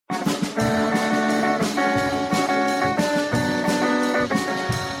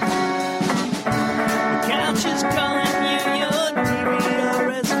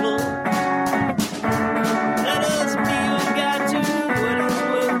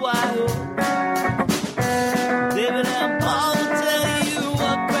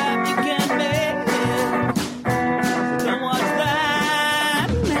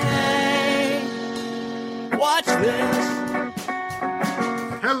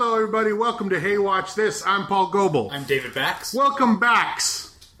Hello, everybody. Welcome to Hey Watch This. I'm Paul Goebel. I'm David Bax. Welcome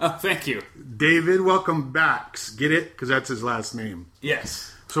backs. Oh, thank you. David, welcome backs. Get it? Because that's his last name.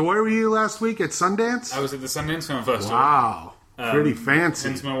 Yes. So where were you last week? At Sundance? I was at the Sundance Film Festival. Wow. Pretty fancy.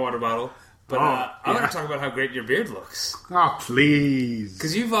 Hence my water bottle. But I want to talk about how great your beard looks. Oh, please.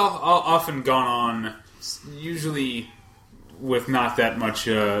 Because you've often gone on, usually with not that much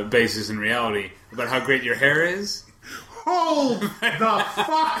basis in reality, about how great your hair is. Hold the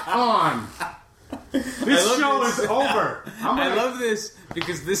fuck on. This show is over. I love this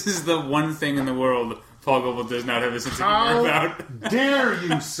because this is the one thing in the world Paul Goebel does not have a sense of humor about. How dare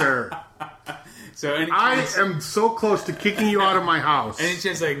you, sir? So I am so close to kicking you out of my house. Any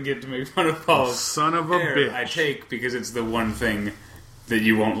chance I can get to make fun of Paul's son of a hair, bitch. I take because it's the one thing that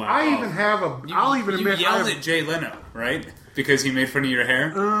you won't laugh off. I even have a... I'll even admit... You yelled at Jay Leno, right? Because he made fun of your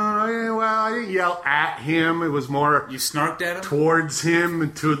hair? Well, I didn't yell at him. It was more... You snarked at him? Towards him.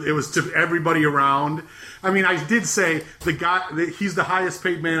 It was to everybody around. I mean, I did say he's the highest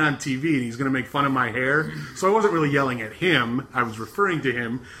paid man on TV, and he's going to make fun of my hair. So I wasn't really yelling at him. I was referring to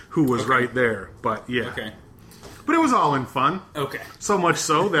him, who was right there. But, yeah. Okay. But it was all in fun. Okay. So much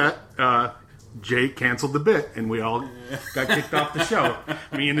so that... Jay canceled the bit, and we all got kicked off the show.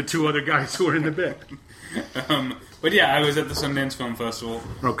 Me and the two other guys who were in the bit. But yeah, I was at the Sundance Film Festival.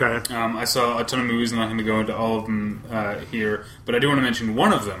 Okay. I saw a ton of movies. I'm not going to go into all of them here, but I do want to mention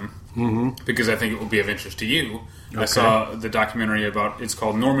one of them because I think it will be of interest to you. Okay. I saw the documentary about. It's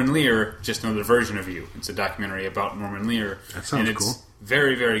called Norman Lear, just another version of you. It's a documentary about Norman Lear. That sounds and it's cool.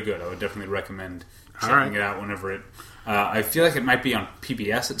 Very, very good. I would definitely recommend checking it out whenever it. I feel like it might be on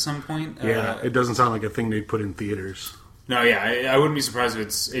PBS at some point. Yeah, it doesn't sound like a thing they'd put in theaters. No, yeah, I wouldn't be surprised if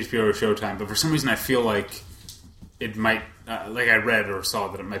it's HBO or Showtime, but for some reason I feel like it might, like I read or saw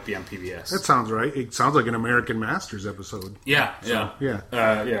that it might be on PBS. That sounds right. It sounds like an American Masters episode. Yeah.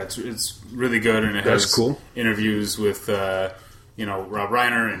 It's really good, and it has cool interviews with Rob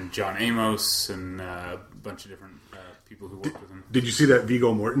Reiner and John Amos and a bunch of different people who worked with him. Did you see that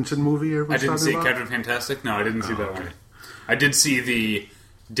Viggo Mortensen movie? I didn't see Captain Fantastic. No, I didn't see that one. I did see the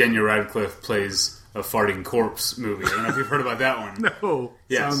Daniel Radcliffe plays a farting corpse movie. I don't know if you've heard about that one. No.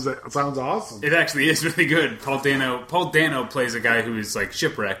 Yes. Sounds awesome. It actually is really good. Paul Dano plays a guy who is like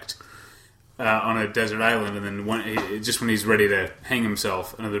shipwrecked on a desert island, and then just when he's ready to hang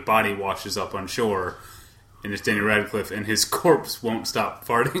himself, another body washes up on shore, and it's Daniel Radcliffe, and his corpse won't stop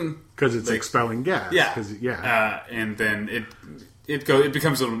farting because it's expelling gas. Yeah. And then it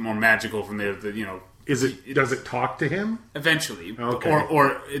becomes a little bit more magical from there. Does it talk to him eventually? Okay.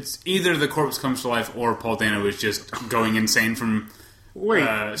 Or it's either the corpse comes to life, or Paul Dano is just going insane from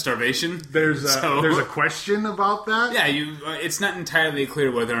starvation. There's a question about that. Yeah, it's not entirely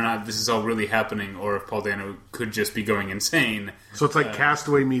clear whether or not this is all really happening, or if Paul Dano could just be going insane. So it's like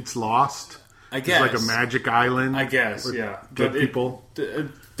Castaway meets Lost. I guess it's like a magic island. I guess, yeah. But people.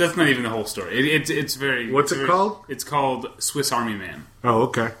 That's not even the whole story. It's very. What's it called? It's called Swiss Army Man. Oh,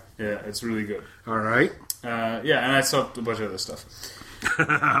 okay. Yeah, it's really good. All right. Yeah, and I saw a bunch of other stuff.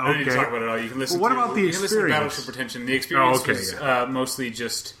 Okay. I don't need to talk about it all. You can listen. What about the experience? You can listen to Battleship Retention. The experience was mostly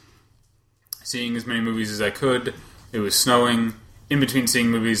just seeing as many movies as I could. It was snowing. In between seeing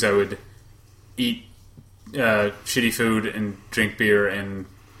movies, I would eat shitty food and drink beer and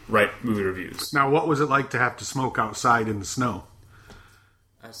write movie reviews. Now, what was it like to have to smoke outside in the snow?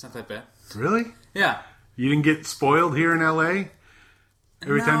 It's not that bad. Really? Yeah. You didn't get spoiled here in L.A.?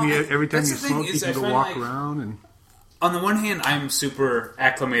 Every time you smoke, you can go walk around and... On the one hand, I'm super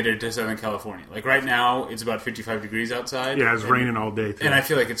acclimated to Southern California. Like right now, it's about 55 degrees outside. Yeah, it's raining all day too. And I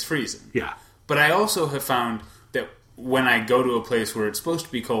feel like it's freezing. Yeah. But I also have found that when I go to a place where it's supposed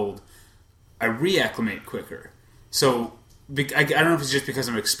to be cold, I reacclimate quicker. So I don't know if it's just because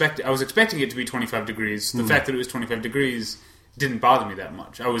I was expecting it to be 25 degrees. The fact that it was 25 degrees didn't bother me that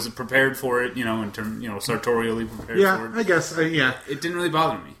much. I was prepared for it, sartorially prepared for it. I guess, yeah. It didn't really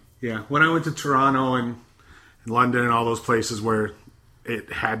bother me. Yeah, when I went to Toronto and London and all those places where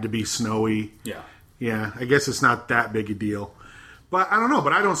it had to be snowy. Yeah, I guess it's not that big a deal. But I don't know,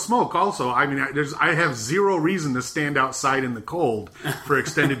 but I don't smoke also. I mean, I have zero reason to stand outside in the cold for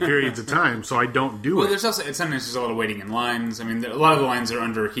extended periods of time, so I don't do it. Well, there's also, sometimes there's a lot of waiting in lines. I mean, a lot of the lines are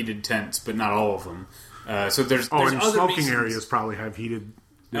under heated tents, but not all of them. So there's and other smoking reasons. Areas probably have heated.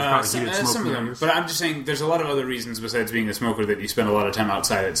 Some of them, but I'm just saying there's a lot of other reasons besides being a smoker that you spend a lot of time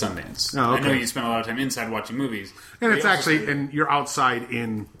outside at Sundance. Oh, okay. I know you spend a lot of time inside watching movies, and it's actually and you're outside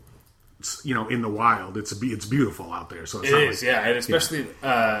in in the wild. It's beautiful out there. So it's it is, and especially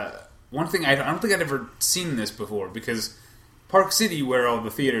one thing I don't think I'd ever seen this before because Park City, where all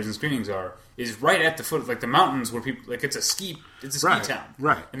the theaters and screenings are, is right at the foot of like the mountains where people like it's a ski town,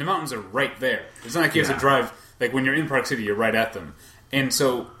 right? And the mountains are right there. It's not like you have to drive like when you're in Park City, you're right at them. And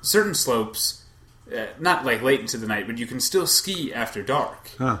so certain slopes, not like late into the night, but you can still ski after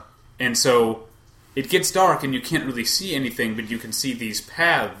dark. Huh. And so it gets dark and you can't really see anything, but you can see these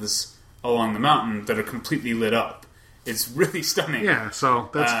paths along the mountain that are completely lit up. It's really stunning. Yeah, so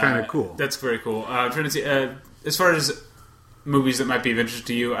that's kind of cool. That's very cool. I'm trying to see, as far as movies that might be of interest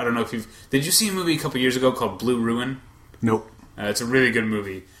to you, I don't know if did you see a movie a couple years ago called Blue Ruin? Nope. It's a really good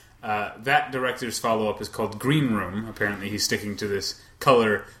movie. That director's follow-up is called Green Room. Apparently he's sticking to this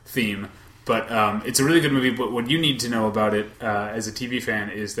color theme. But it's a really good movie, but what you need to know about it as a TV fan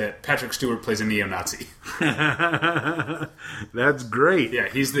is that Patrick Stewart plays a neo-Nazi. That's great. Yeah,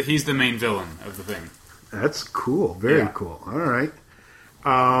 he's the main villain of the thing. That's cool. Very cool. All right.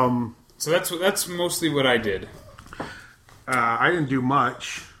 So that's mostly what I did. I didn't do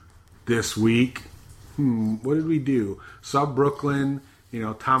much this week. What did we do? Saw Brooklyn.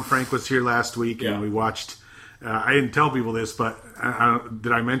 Tom Frank was here last week, and we watched... I didn't tell people this, but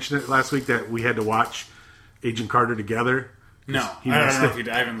did I mention it last week that we had to watch Agent Carter together? No, I don't know if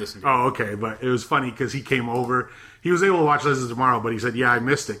I haven't listened to it. Oh, okay, but it was funny because he came over. He was able to watch Legends Tomorrow, but he said, I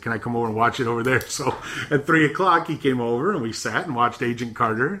missed it. Can I come over and watch it over there? So at 3 o'clock, he came over, and we sat and watched Agent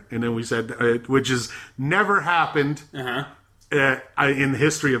Carter, and then we said, which has never happened in the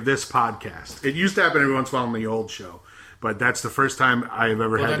history of this podcast. It used to happen every once in a while on the old show, but that's the first time I have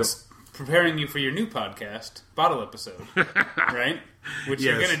ever had to... Preparing you for your new podcast, Bottle Episode, right? Which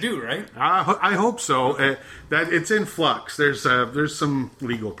you're going to do, right? I hope so. That it's in flux. There's some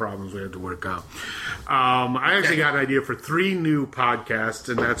legal problems we have to work out. I actually got an idea for 3 new podcasts,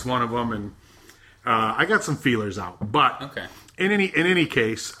 and that's one of them. And I got some feelers out. But in any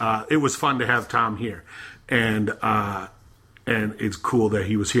case, it was fun to have Tom here, and it's cool that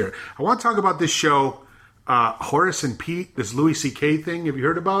he was here. I want to talk about this show. Horace and Pete, this Louis C.K. thing. Have you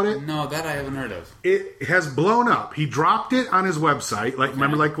heard about it? No, that I haven't heard of. It has blown up. He dropped it on his website.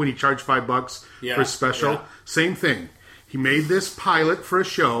 Remember, when he charged $5 for a special? Yeah. Same thing. He made this pilot for a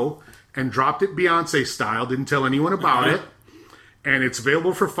show and dropped it Beyonce style. Didn't tell anyone about it. And it's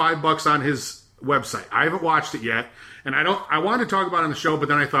available for $5 on his website. I haven't watched it yet, and I wanted to talk about it on the show, but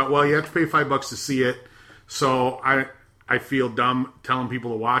then I thought, well, you have to pay $5 to see it. So I feel dumb telling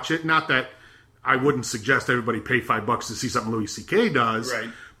people to watch it. Not that I wouldn't suggest everybody pay $5 to see something Louis C.K. does, right?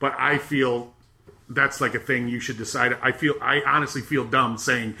 But I feel that's like a thing you should decide. I honestly feel dumb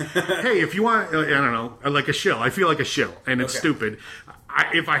saying, "Hey, if you want, I don't know, like a shill." I feel like a shill, and it's stupid.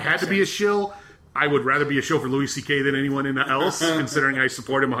 If I had to be a shill, I would rather be a shill for Louis C.K. than anyone else, considering I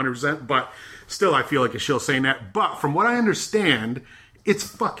support him 100%. But still, I feel like a shill saying that. But from what I understand, it's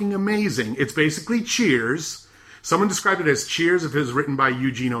fucking amazing. It's basically Cheers. Someone described it as Cheers if it was written by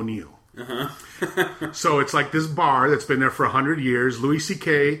Eugene O'Neill. So it's like this bar that's been there for 100 years. Louis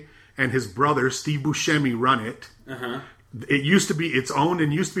C.K. and his brother Steve Buscemi run it. It's owned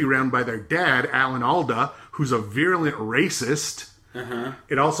and used to be run by their dad, Alan Alda, who's a virulent racist.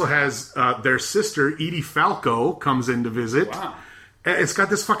 It also has their sister Edie Falco comes in to visit. Wow. It's got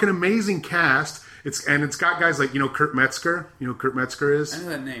this fucking amazing cast. It's got guys like Kurt Metzger. You know who Kurt Metzger is? I know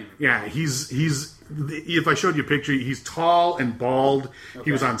that name. Yeah, he's if I showed you a picture, he's tall and bald. Okay.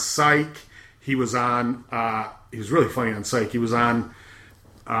 He was on Psych. He was on. He was really funny on Psych. He was on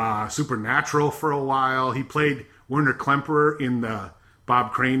Supernatural for a while. He played Werner Klemperer in the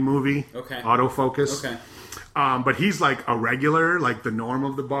Bob Crane movie. Okay. Autofocus. Okay. But he's like a regular, like the norm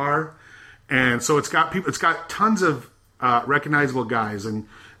of the bar, and so it's got people. It's got tons of recognizable guys, and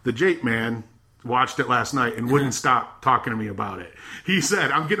the Jake man watched it last night and wouldn't stop talking to me about it. He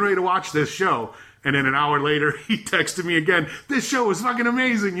said, "I'm getting ready to watch this show." And then an hour later, he texted me again, "This show is fucking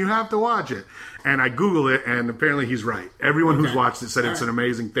amazing. You have to watch it." And I Googled it, and apparently he's right. Everyone who's watched it said it's an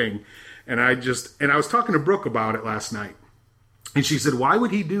amazing thing. And I was talking to Brooke about it last night. And she said, why would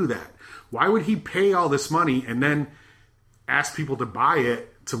he do that? Why would he pay all this money and then ask people to buy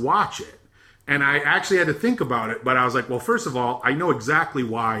it to watch it? And I actually had to think about it. But I was like, well, first of all, I know exactly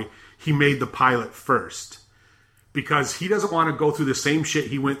why he made the pilot first. Because he doesn't want to go through the same shit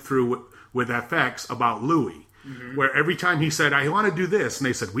he went through with FX about Louis, where every time he said, "I want to do this," and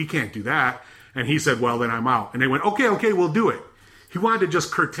they said, "We can't do that," and he said, "Well, then I'm out," and they went, okay, we'll do it. He wanted to just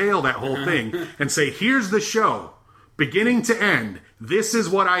curtail that whole thing and say, "Here's the show, beginning to end. This is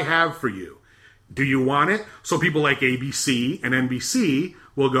what I have for you. Do you want it?" So people like ABC and NBC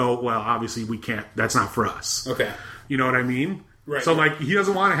will go, "Well, obviously we can't. That's not for us." Okay, you know what I mean? Right. So like he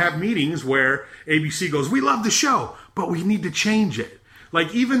doesn't want to have meetings where ABC goes, "We love the show, but we need to change it."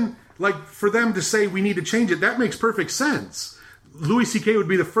 Like even. Like, for them to say we need to change it, that makes perfect sense. Louis C.K. would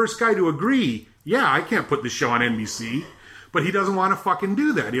be the first guy to agree, yeah, I can't put this show on NBC. But he doesn't want to fucking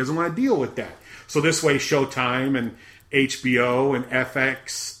do that. He doesn't want to deal with that. So this way, Showtime and HBO and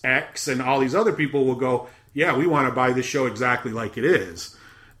FXX and all these other people will go, yeah, we want to buy this show exactly like it is.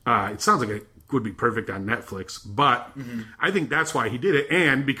 It sounds like it would be perfect on Netflix. But I think that's why he did it.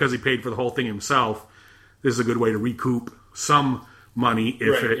 And because he paid for the whole thing himself, this is a good way to recoup some money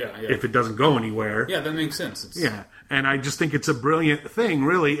if it doesn't go anywhere. Yeah, that makes sense. Yeah, and I just think it's a brilliant thing,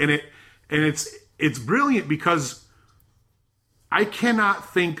 really. And it's brilliant because I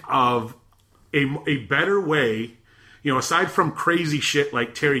cannot think of a better way, aside from crazy shit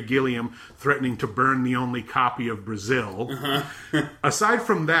like Terry Gilliam threatening to burn the only copy of Brazil. Aside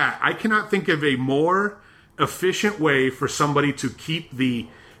from that, I cannot think of a more efficient way for somebody to keep the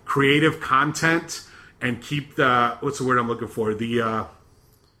creative content and keep the, what's the word I'm looking for? The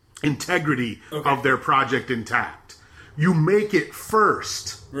integrity of their project intact. You make it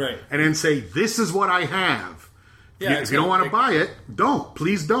first. Right. And then say, this is what I have. Yeah, if you don't want to buy it, don't.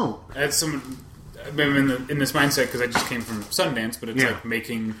 Please don't. As someone, I'm in this mindset because I just came from Sundance, but it's like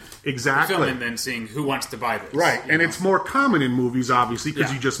making the film and then seeing who wants to buy this. Right, and it's more common in movies, obviously,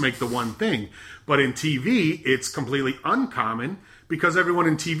 because you just make the one thing. But in TV, it's completely uncommon because everyone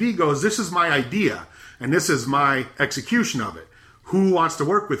in TV goes, this is my idea, and this is my execution of it. Who wants to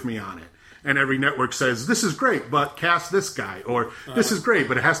work with me on it? And every network says, this is great, but cast this guy. Or, this is great,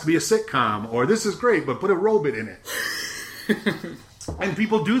 but it has to be a sitcom. Or, this is great, but put a robot in it. And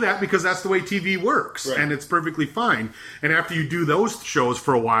people do that because that's the way TV works. Right. And it's perfectly fine. And after you do those shows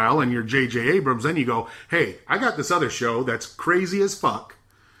for a while and you're J.J. Abrams, then you go, hey, I got this other show that's crazy as fuck.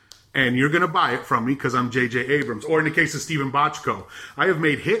 And you're going to buy it from me because I'm J.J. Abrams. Or in the case of Steven Bochco, I have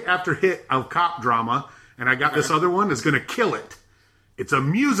made hit after hit of cop drama. And I got this other one that's going to kill it. It's a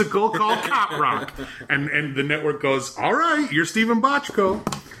musical called Cop Rock. And the network goes, all right, you're Steven Bochco.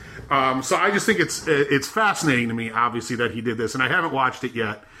 So I just think it's fascinating to me, obviously, that he did this. And I haven't watched it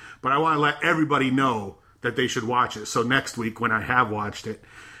yet, but I want to let everybody know that they should watch it. So next week, when I have watched it,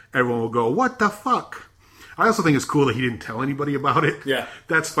 everyone will go, what the fuck? I also think it's cool that he didn't tell anybody about it. Yeah.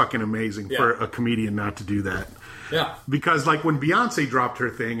 That's fucking amazing for a comedian not to do that. Yeah. Because, like, when Beyonce dropped her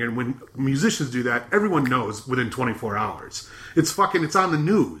thing and when musicians do that, everyone knows within 24 hours. It's on the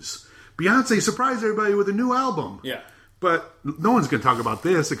news. Beyonce surprised everybody with a new album. Yeah. But no one's going to talk about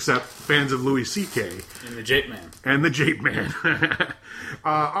this except fans of Louis C.K. And the Jape Man.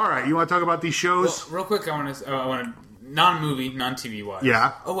 All right, you want to talk about these shows? Well, real quick, I want to non-movie, non-TV wise.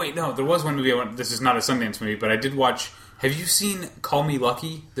 Yeah. Oh wait, no, there was one movie. This is not a Sundance movie, but I did watch. Have you seen Call Me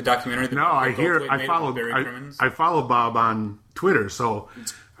Lucky, the documentary? No, I follow Bob on Twitter, so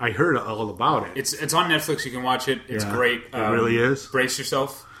I heard all about it. It's on Netflix. You can watch it. It's great. It really is. Brace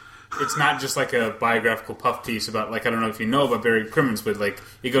yourself. It's not just like a biographical puff piece about, like, I don't know if you know about Barry Crimmins, but, like,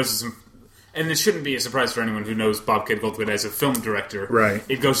 it goes to some... And this shouldn't be a surprise for anyone who knows Bobcat Goldthwait as a film director. Right.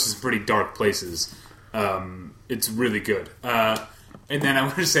 It goes to some pretty dark places. It's really good. And then I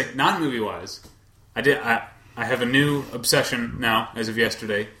want to say, non-movie-wise, I have a new obsession now, as of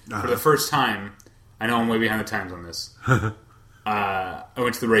yesterday. For the first time, I know I'm way behind the times on this. I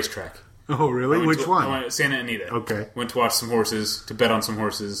went to the racetrack. Oh, really? Which one? I went to Santa Anita. Okay. Went to watch some horses, to bet on some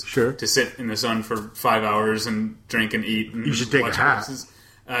horses. Sure. To sit in the sun for 5 hours and drink and eat. And you should take a hat. Horses.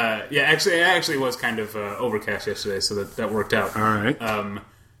 Actually, it was kind of overcast yesterday, so that worked out. All right.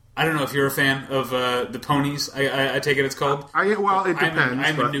 I don't know if you're a fan of the ponies. I take it it's called. It depends.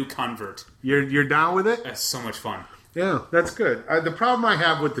 I'm a new convert. You're down with it? That's so much fun. Yeah, that's good. The problem I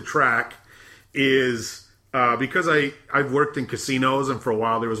have with the track is because I've worked in casinos, and for a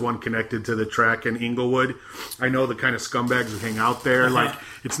while there was one connected to the track in Inglewood. I know the kind of scumbags who hang out there. Like,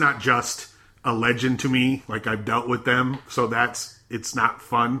 it's not just a legend to me. Like, I've dealt with them, so it's not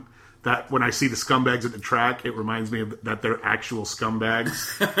fun. That when I see the scumbags at the track, it reminds me of that they're actual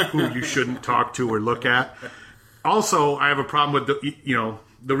scumbags who you shouldn't talk to or look at. Also, I have a problem with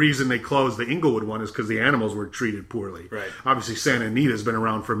the reason they closed the Inglewood one is because the animals were treated poorly. Right. Obviously, Santa Anita's been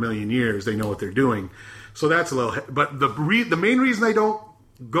around for a million years. They know what they're doing. So that's a little... But the main reason I don't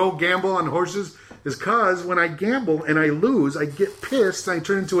go gamble on horses is because when I gamble and I lose, I get pissed and I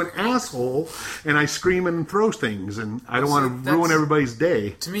turn into an asshole and I scream and throw things. And I don't want to ruin everybody's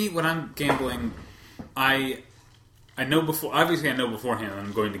day. To me, when I'm gambling, I know beforehand that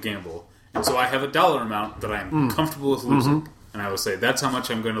I'm going to gamble. And so I have a dollar amount that I'm comfortable with losing. Mm-hmm. And I will say, that's how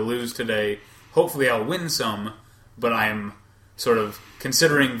much I'm going to lose today. Hopefully I'll win some, but I'm sort of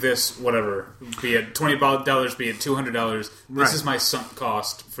considering this, whatever, be it $20, be it $200. This is my sunk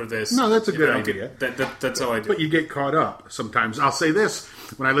cost for this. No, that's a good idea. That's how I do. But you get caught up sometimes. I'll say this: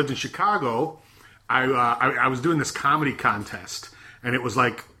 when I lived in Chicago, I was doing this comedy contest, and it was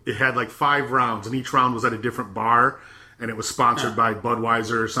like it had like 5 rounds, and each round was at a different bar, and it was sponsored by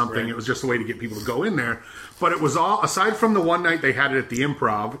Budweiser or something. Right. It was just a way to get people to go in there. But it was all, aside from the one night they had it at the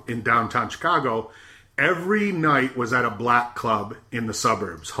Improv in downtown Chicago, every night was at a black club in the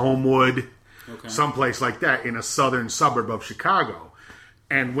suburbs, Homewood, someplace like that, in a southern suburb of Chicago.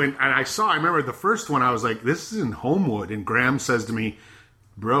 And I remember the first one, I was like, this is in Homewood. And Graham says to me,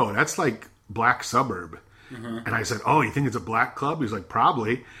 bro, that's like black suburb. And I said, oh, you think it's a black club? He's like,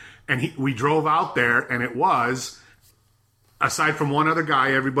 probably. And we drove out there, and it was, aside from one other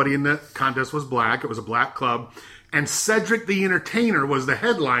guy, everybody in the contest was black. It was a black club. And Cedric the Entertainer was the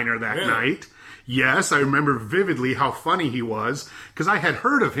headliner that night. Yes, I remember vividly how funny he was, because I had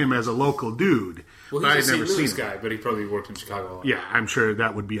heard of him as a local dude. Well, he's a St. Louis guy, but he probably worked in Chicago a lot. Yeah, I'm sure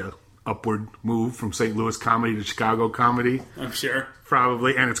that would be a upward move from St. Louis comedy to Chicago comedy. I'm sure.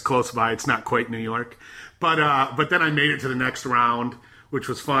 Probably, and it's close by. It's not quite New York. But then I made it to the next round, which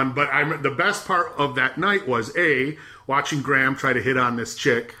was fun. But the best part of that night was, A, watching Graham try to hit on this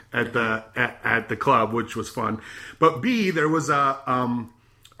chick at the club, which was fun. But B, there was a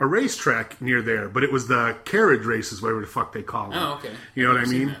racetrack near there, but it was the carriage races, whatever the fuck they call them. Oh, okay. You know what I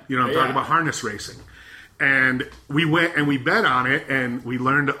mean? You know, I'm talking about harness racing. And we went and we bet on it, and we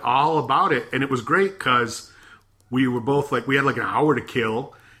learned all about it. And it was great because we were both we had like an hour to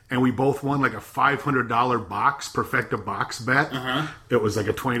kill, and we both won like a $500 Perfecta box bet. It was like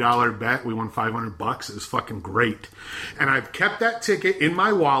a $20 bet. We won $500. It was fucking great. And I've kept that ticket in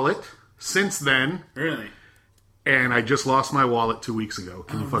my wallet since then. Really? And I just lost my wallet 2 weeks ago.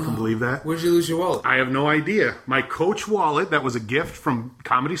 Can you fucking believe that? Where'd you lose your wallet? I have no idea. My Coach wallet, that was a gift from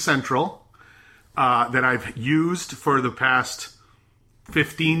Comedy Central, that I've used for the past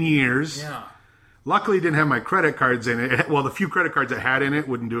 15 years. Yeah. Luckily, it didn't have my credit cards in it. Well, the few credit cards it had in it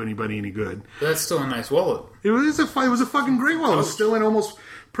wouldn't do anybody any good. But that's still a nice wallet. It was a fucking great wallet. It was still in almost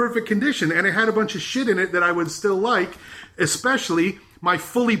perfect condition, and it had a bunch of shit in it that I would still like, especially my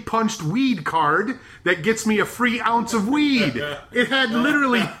fully punched weed card that gets me a free ounce of weed. It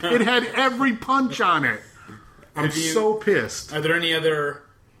had every punch on it. I'm so pissed. Are there any other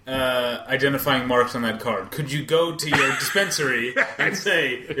identifying marks on that card? Could you go to your dispensary and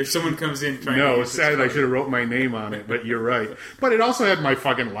say, if someone comes in trying to use it's sad I should have wrote my name on it, but you're right. But it also had my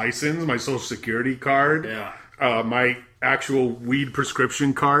fucking license, my social security card, my actual weed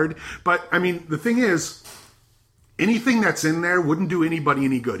prescription card. But, I mean, the thing is, anything that's in there wouldn't do anybody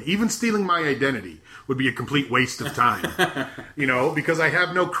any good. Even stealing my identity would be a complete waste of time, because I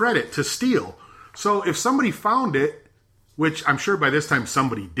have no credit to steal. So if somebody found it, which I'm sure by this time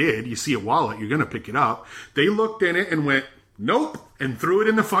somebody did, you see a wallet, you're going to pick it up. They looked in it and went, nope, and threw it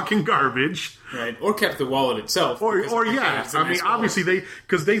in the fucking garbage. Right, or kept the wallet itself. Or yeah, I mean, obviously,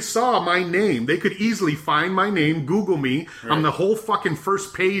 because they saw my name. They could easily find my name, Google me. Right. I'm the whole fucking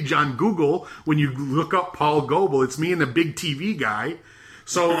first page on Google when you look up Paul Goebel. It's me and the big TV guy.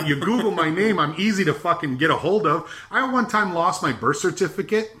 So you Google my name, I'm easy to fucking get a hold of. I one time lost my birth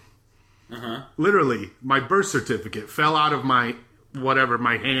certificate. Literally, my birth certificate fell out of my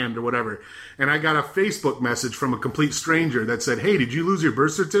hand or whatever. And I got a Facebook message from a complete stranger that said, hey, did you lose your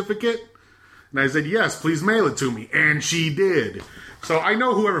birth certificate? And I said, yes, please mail it to me. And she did. So I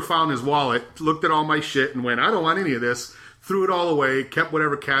know whoever found his wallet looked at all my shit and went, I don't want any of this. Threw it all away, kept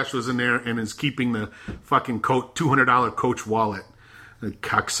whatever cash was in there, and is keeping the fucking $200 Coach wallet. The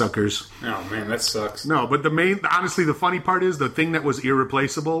cocksuckers. Oh, man, that sucks. No, but honestly, the funny part is the thing that was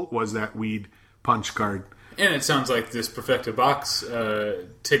irreplaceable was that weed punch card. And it sounds like this Perfecta box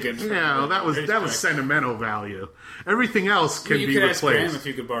ticket. Yeah, that was sentimental value. Everything else can be replaced. You could ask Graham if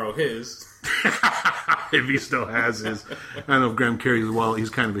you could borrow his. If he still has his. I don't know if Graham carries his wallet.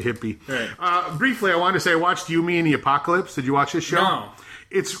 He's kind of a hippie. Right. Briefly, I wanted to say I watched You, Me, and the Apocalypse. Did you watch this show? No.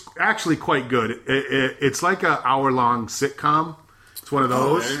 It's actually quite good. It's like an hour-long sitcom. It's one of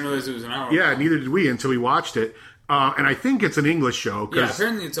those. I didn't realize it was an hour. Yeah, neither did we until we watched it. And I think it's an English show. Yeah,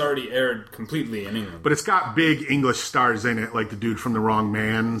 apparently it's already aired completely in England. But it's got big English stars in it, like the dude from The Wrong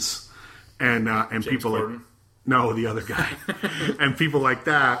Mans, and James people Corden? like the other guy, and people like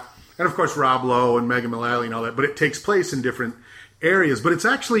that, and of course Rob Lowe and Megan Mullally and all that. But it takes place in different areas. But it's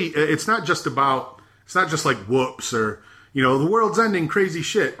actually it's not just like whoops or the world's ending crazy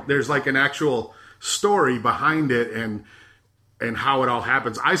shit. There's like an actual story behind it and how it all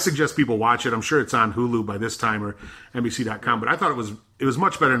happens. I suggest people watch it. I'm sure it's on Hulu by this time or NBC.com, but I thought it was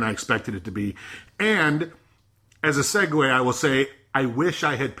much better than I expected it to be. And as a segue, I will say I wish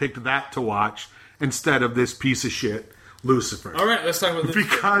I had picked that to watch instead of this piece of shit Lucifer. All right, let's talk about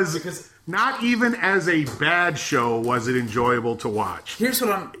Lucifer. Because not even as a bad show was it enjoyable to watch. Here's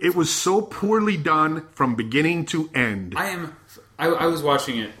what I'm... It was so poorly done from beginning to end. I was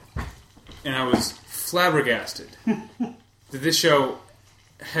watching it, and I was flabbergasted that this show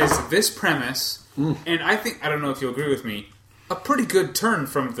has this premise, and I don't know if you'll agree with me, a pretty good turn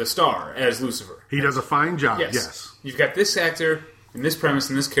from the star as Lucifer. He does a fine job, yes. You've got this actor, and this premise,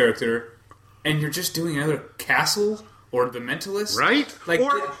 and this character, and you're just doing another Castle... Or The Mentalist? Right? Like,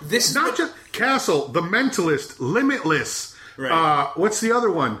 or this not just Castle, The Mentalist, Limitless. Right. What's the other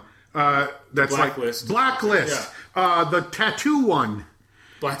one? That's Blacklist. Blacklist. Yeah. The tattoo one.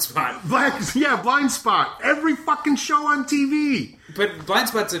 Blind Spot. Blind Spot. Every fucking show on TV. But Blind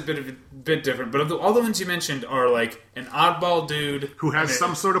Spot's a bit different. But all the ones you mentioned are like an oddball dude who has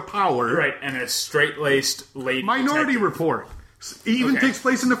some sort of power, right? And a straight-laced lady. Minority Report. It even takes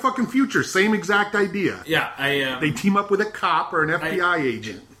place in the fucking future. Same exact idea. Yeah, they team up with a cop or an FBI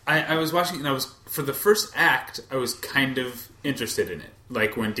agent. I was watching it, and for the first act, I was kind of interested in it.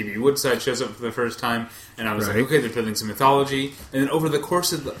 Like when D.B. Woodside shows up for the first time, and I was like, okay, they're building some mythology. And then over the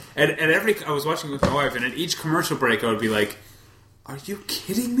course of I was watching it with my wife, and at each commercial break, I would be like, "Are you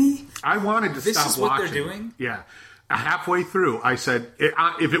kidding me?" I wanted to stop watching. This is what they're doing? Yeah. Halfway through, I said,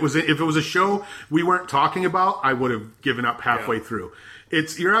 if it was a show we weren't talking about, I would have given up halfway through.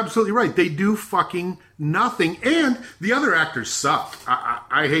 You're absolutely right. They do fucking nothing, and the other actors suck.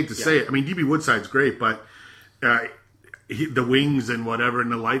 I hate to say it. I mean, D.B. Woodside's great, but the wings and whatever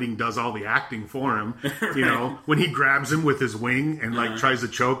and the lighting does all the acting for him. Right. You know, when he grabs him with his wing and tries to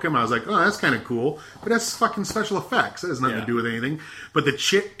choke him, I was like, oh, that's kind of cool. But that's fucking special effects. That has nothing to do with anything. But the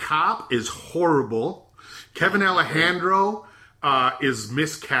chick cop is horrible. Kevin Alejandro is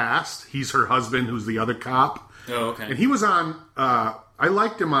miscast. He's her husband, who's the other cop. Oh, okay. And he was on... I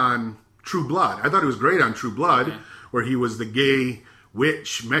liked him on True Blood. I thought he was great on True Blood, where he was the gay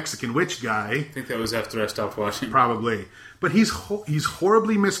Mexican witch guy. I think that was after I stopped watching. Probably. But he's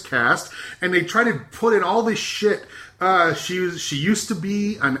horribly miscast, and they try to put in all this shit. She used to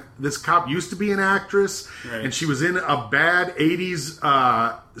be this cop used to be an actress, and she was in a bad 80s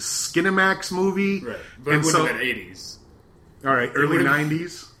Skinamax movie. Right. But it wouldn't have been 80s. All right, early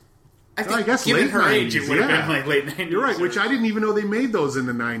 90s. I guess given late her 90s, age, it would have been like late 90s. You're right, which I didn't even know they made those in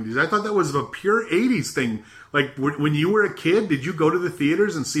the 90s. I thought that was a pure 80s thing. Like, when you were a kid, did you go to the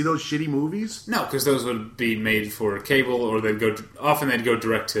theaters and see those shitty movies? No, because those would be made for cable, or they'd go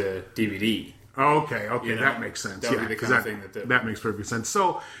direct to DVD. Oh, okay, you know, that makes sense. That would be the kind of thing that makes perfect sense.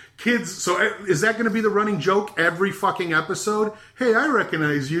 So, kids, is that going to be the running joke every fucking episode? Hey, I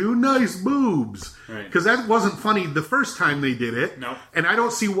recognize you. Nice boobs. Because that wasn't funny the first time they did it. No. And I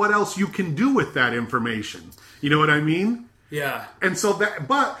don't see what else you can do with that information. You know what I mean? Yeah. And so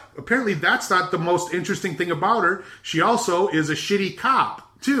but apparently that's not the most interesting thing about her. She also is a shitty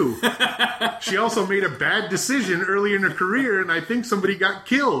cop, too. She also made a bad decision early in her career, and I think somebody got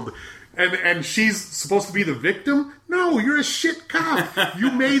killed. And she's supposed to be the victim? No, you're a shit cop. You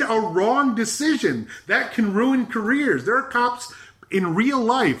made a wrong decision. That can ruin careers. There are cops in real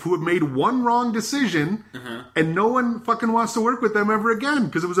life who have made one wrong decision, and no one fucking wants to work with them ever again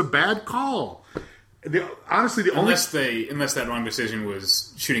because it was a bad call. Unless that wrong decision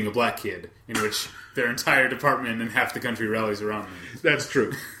was shooting a black kid, in which their entire department and half the country rallies around them. That's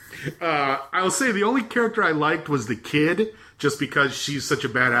true. I will say the only character I liked was the kid, just because she's such a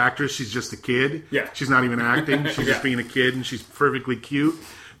bad actress. She's just a kid. Yeah. She's not even acting. She's just being a kid, and she's perfectly cute.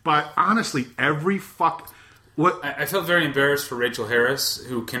 But honestly, I felt very embarrassed for Rachel Harris,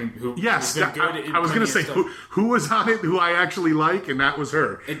 who yes, good I was going to say who was on it, who I actually like, and that was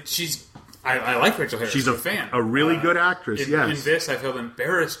her. And I like Rachel Harris. She's a fan, a really good actress. Yes. In this, I felt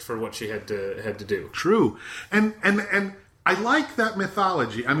embarrassed for what she had to do. True, and I like that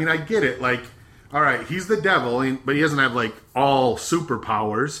mythology. I mean, I get it. Like, all right, he's the devil, but he doesn't have like all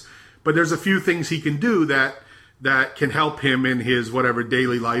superpowers. But there's a few things he can do that can help him in his whatever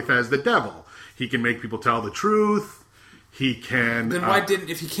daily life as the devil. He can make people tell the truth. He can. Then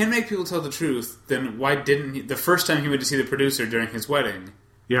if he can make people tell the truth, then why didn't he, the first time he went to see the producer during his wedding?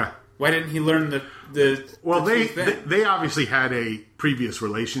 Yeah. Why didn't he learn they obviously had a previous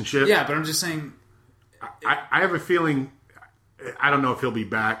relationship. Yeah, but I'm just saying. I have a feeling. I don't know if he'll be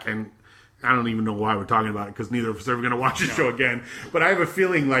back, and I don't even know why we're talking about it because neither of us are ever going to watch the show again. But I have a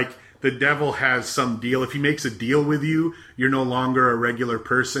feeling like the devil has some deal. If he makes a deal with you, you're no longer a regular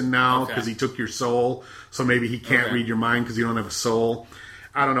person now because he took your soul. So maybe he can't read your mind because you don't have a soul.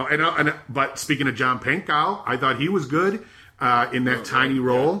 I don't know. But speaking of John Pankow, I thought he was good in that tiny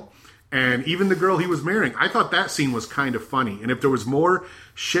role. And even the girl he was marrying, I thought that scene was kind of funny. And if there was more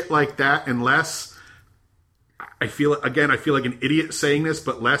shit like that and less, I feel like an idiot saying this,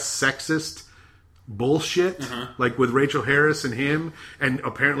 but less sexist bullshit, like with Rachel Harris and him, and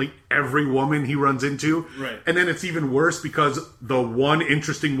apparently every woman he runs into. Right. And then it's even worse because the one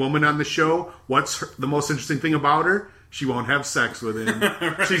interesting woman on the show, the most interesting thing about her? She won't have sex with him.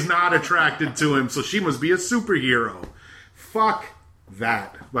 Right. She's not attracted to him, so she must be a superhero. Fuck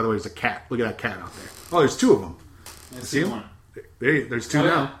that. By the way, there's a cat. Look at that cat out there. Oh, there's two of them. See them? There's two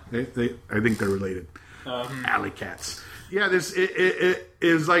now. I think they're related. Alley cats. Yeah, it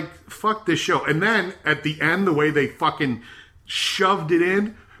is like, fuck this show. And then, at the end, the way they fucking shoved it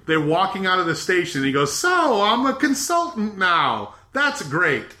in, they're walking out of the station, and he goes, so, I'm a consultant now. That's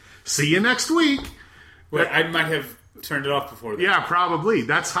great. See you next week. Wait, I might have turned it off before that. Yeah, probably.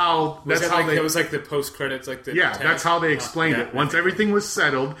 That was like the post-credits, like the yeah, that's how they explained it. Once everything was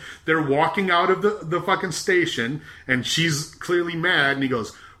settled, they're walking out of the fucking station, and she's clearly mad, and he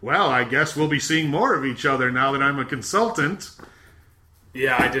goes, well, I guess we'll be seeing more of each other now that I'm a consultant.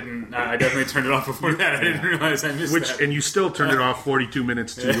 Yeah, I didn't. I definitely turned it off before that. I didn't realize I missed that. And you still turned it off 42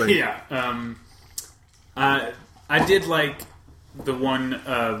 minutes too late. Yeah. I did like the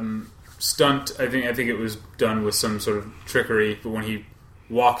one stunt. I think it was done with some sort of trickery. But when he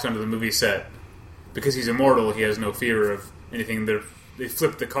walks onto the movie set, because he's immortal, he has no fear of anything. They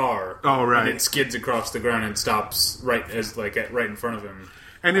flip the car. Oh, right. And it skids across the ground and stops right in front of him.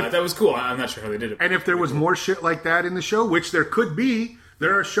 And that was cool. I'm not sure how they did it. And if there was more shit like that in the show, which there could be,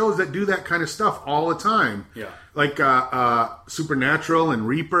 there are shows that do that kind of stuff all the time. Yeah. Like Supernatural and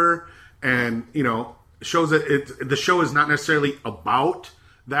Reaper, and shows that the show is not necessarily about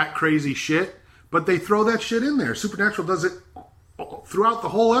that crazy shit, but they throw that shit in there. Supernatural does it throughout the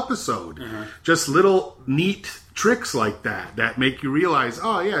whole episode. Uh-huh. Just little neat tricks like that make you realize,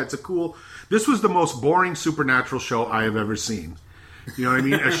 oh yeah, it's a cool. This was the most boring Supernatural show I have ever seen. You know what I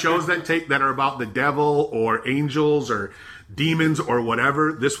mean? Shows that are about the devil or angels or demons or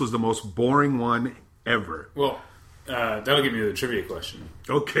whatever. This was the most boring one ever. Well, that'll give me the trivia question.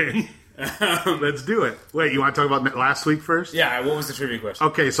 Okay. Let's do it. Wait, you want to talk about last week first? Yeah, what was the trivia question?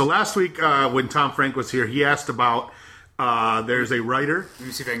 Okay, so last week when Tom Frank was here, he asked about there's a writer. Let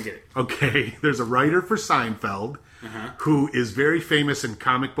me see if I can get it. Okay, there's a writer for Seinfeld who is very famous in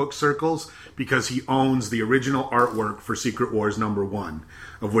comic book circles because he owns the original artwork for Secret Wars #1,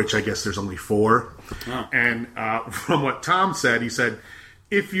 of which I guess there's only 4. Oh. And from what Tom said, he said,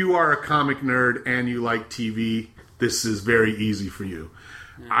 if you are a comic nerd and you like TV, this is very easy for you.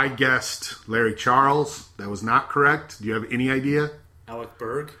 Yeah. I guessed Larry Charles. That was not correct. Do you have any idea? Alec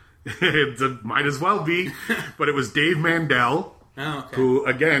Berg? It might as well be. But it was Dave Mandel. Oh, okay. Who,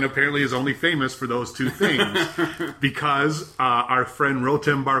 again, apparently is only famous for those two things. Because our friend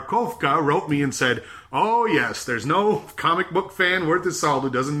Rotem Barkovka wrote me and said, oh, yes, there's no comic book fan worth his salt who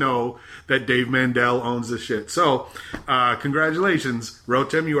doesn't know that Dave Mandel owns this shit. So, congratulations,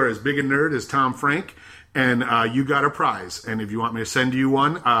 Rotem. You are as big a nerd as Tom Frank, and you got a prize. And if you want me to send you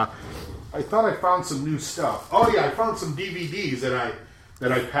one, I thought I found some new stuff. Oh, yeah, I found some DVDs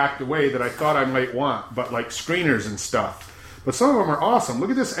that I packed away that I thought I might want, but like screeners and stuff. But some of them are awesome.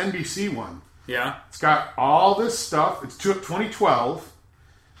 Look at this NBC one. Yeah. It's got all this stuff. It's 2012.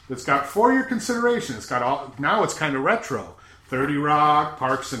 It's got For Your Consideration. It's got all. Now it's kind of retro. 30 Rock,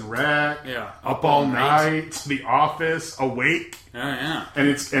 Parks and Rec, yeah. Up All Night, The Office, Awake. Oh, yeah. And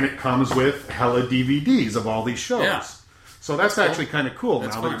it comes with hella DVDs of all these shows. Yeah. So that's actually kind of cool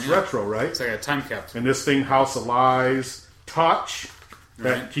now that it's retro, right? It's like a time capsule. And this thing, House of Lies, Touch,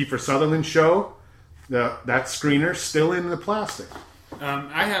 that Kiefer Sutherland show. That screener still in the plastic.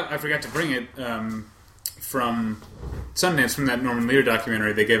 I forgot to bring it from Sundance, from that Norman Lear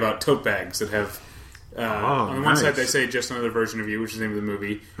documentary. They gave out tote bags that have on the one side they say Just Another Version of You, which is the name of the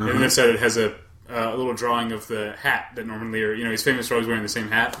movie, and on the other side it has a little drawing of the hat that Norman Lear. He's famous for always wearing the same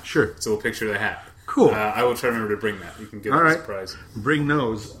hat. Sure, it's a little picture of the hat. Cool. I will try to remember to bring that. You can get a surprise. Bring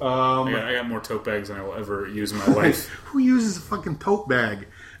those. I got more tote bags than I will ever use in my life. Who uses a fucking tote bag?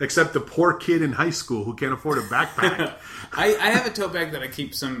 Except the poor kid in high school who can't afford a backpack. I have a tote bag that I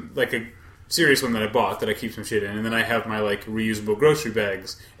keep some, like a serious one that I bought that I keep some shit in, and then I have my like reusable grocery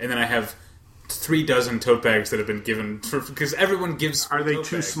bags, and then I have 3 dozen tote bags that have been given because everyone gives. Are they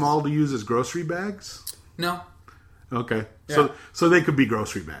too small to use as grocery bags? No. Okay, yeah. So they could be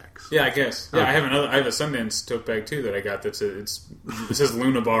grocery bags. Yeah, I guess. Yeah, okay. I have a Sundance tote bag too that I got. It says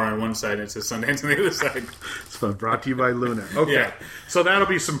Luna Bar on one side and it says Sundance on the other side. It's fun. Brought to you by Luna. Okay, yeah. So that'll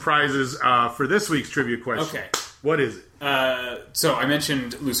be some prizes for this week's trivia question. Okay, what is it? So I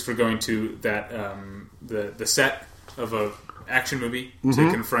mentioned Lucifer going to that the set of a action movie to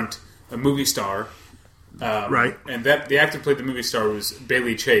confront a movie star Right. And the actor who played the movie star was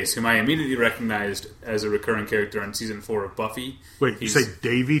Bailey Chase, whom I immediately recognized as a recurring character on season 4 of Buffy. Wait, you say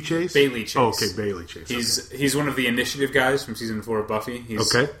Davy Chase? Bailey Chase. Oh, okay, Bailey Chase. He's one of the initiative guys from season 4 of Buffy.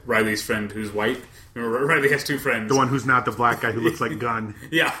 He's Riley's friend who's white. Remember, Riley has two friends. The one who's not the black guy who looks like Gunn.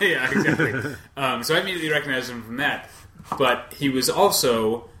 yeah, exactly. So I immediately recognized him from that. But he was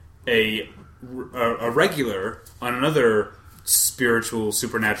also a regular on another spiritual,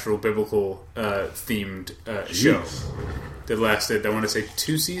 supernatural, biblical themed show that lasted, I want to say,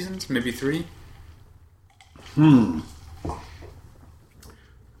 2 seasons, maybe 3.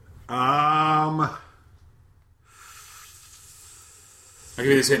 I'll give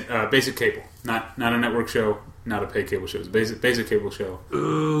you this hint: basic cable, not a network show, not a paid cable show. It's a basic cable show.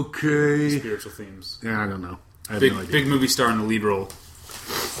 Okay. Spiritual themes. Yeah, I don't know. I have big, no idea. Big movie star in the lead role.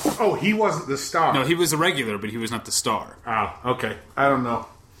 Oh, he wasn't the star. No, he was a regular, but he was not the star. Oh, okay. I don't know.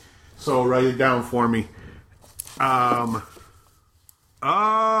 So write it down for me. Sure.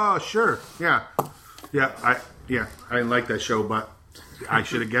 Yeah. I didn't like that show, but I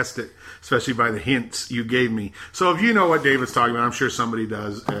should have guessed it, especially by the hints you gave me. So if you know what David's talking about, I'm sure somebody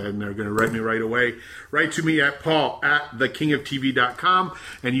does, and they're going to write me right away. Write to me at paul@thekingoftv.com,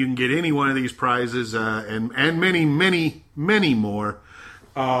 and you can get any one of these prizes and many, many, many more.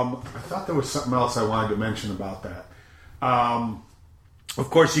 I thought there was something else I wanted to mention about that. Of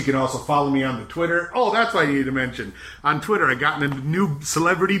course, you can also follow me on the Twitter. Oh, that's what I needed to mention. On Twitter, I got into new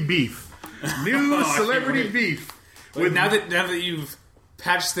celebrity beef. Celebrity beef. Now that you've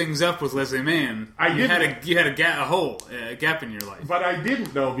patched things up with Leslie Mann, you had a gap in your life. But I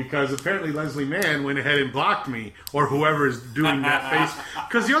didn't, though, because apparently Leslie Mann went ahead and blocked me, or whoever is doing that face.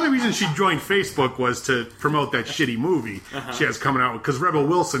 Because the only reason she joined Facebook was to promote that shitty movie she has coming out. Because Rebel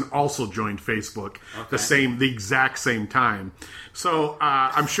Wilson also joined Facebook the exact same time. So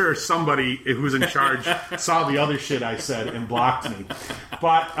I'm sure somebody who's in charge saw the other shit I said and blocked me.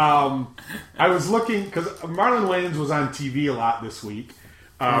 But I was looking, because Marlon Wayans was on TV a lot this week.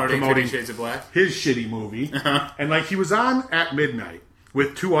 Promoting Shades of Black, his shitty movie, and he was on at midnight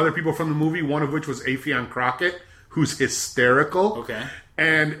with 2 other people from the movie. One of which was Affion Crockett, who's hysterical. Okay,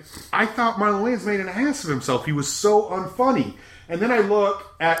 and I thought Marlon Wayans made an ass of himself. He was so unfunny. And then I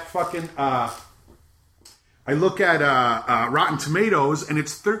look at Rotten Tomatoes, and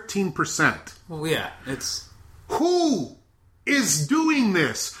it's 13%. Well, yeah, it's who is doing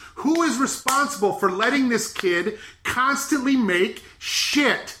this? Who is responsible for letting this kid constantly make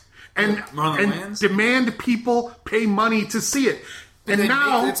shit and demand people pay money to see it? But the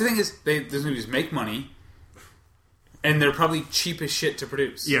thing is, those movies make money, and they're probably cheap as shit to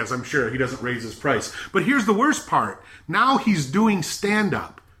produce. Yes, I'm sure he doesn't raise his price. But here's the worst part. Now he's doing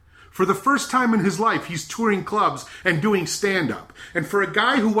stand-up. For the first time in his life, he's touring clubs and doing stand-up. And for a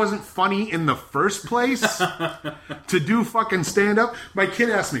guy who wasn't funny in the first place to do fucking stand-up, my kid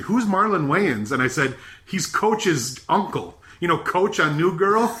asked me, who's Marlon Wayans? And I said, he's Coach's uncle. You know, Coach on New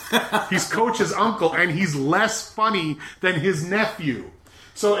Girl? He's Coach's uncle, and he's less funny than his nephew.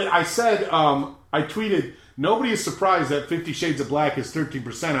 So I said, I tweeted, nobody is surprised that 50 Shades of Black is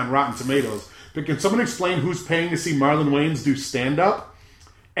 13% on Rotten Tomatoes. But can someone explain who's paying to see Marlon Wayans do stand-up?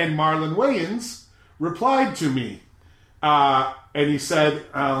 And Marlon Wayans replied to me. And he said,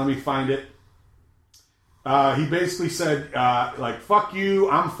 let me find it. He basically said, fuck you,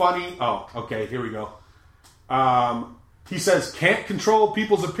 I'm funny. Oh, okay, here we go. He says, can't control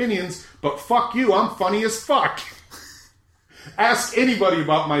people's opinions, but fuck you, I'm funny as fuck. Ask anybody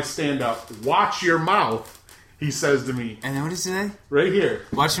about my stand-up. Watch your mouth, he says to me. And then what does he say? Right here.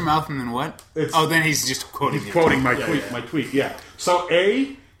 Watch your mouth and then what? Then he's just quoting He's quoting my tweet, yeah. So,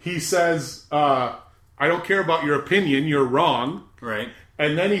 he says, I don't care about your opinion, you're wrong. Right.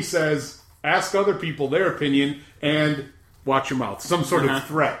 And then he says, ask other people their opinion and watch your mouth. Some sort of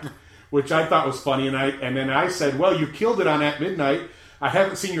threat, which I thought was funny. And then I said, well, you killed it on At Midnight. I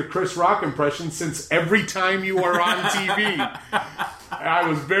haven't seen your Chris Rock impression since every time you were on TV. I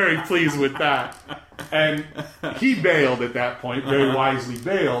was very pleased with that. And he bailed at that point, very wisely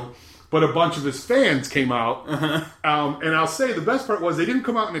bailed. But a bunch of his fans came out. And I'll say the best part was they didn't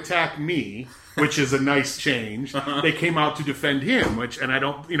come out and attack me, which is a nice change. They came out to defend him, it's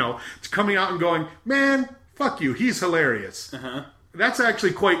coming out and going, man, fuck you, he's hilarious. That's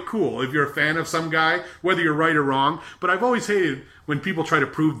actually quite cool if you're a fan of some guy, whether you're right or wrong. But I've always hated when people try to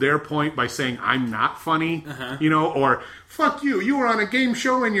prove their point by saying I'm not funny, or fuck you, you were on a game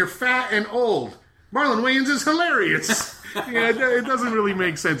show and you're fat and old. Marlon Wayans is hilarious. It doesn't really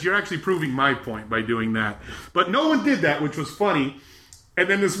make sense. You're actually proving my point by doing that. But no one did that, which was funny. And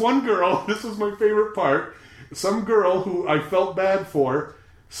then this one girl, this was my favorite part, some girl who I felt bad for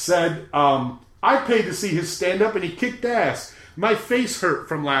said, I paid to see his stand-up, and he kicked ass. My face hurt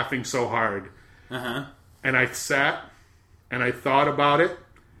from laughing so hard. Uh-huh. And I sat, and I thought about it,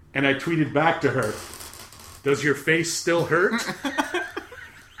 and I tweeted back to her, does your face still hurt?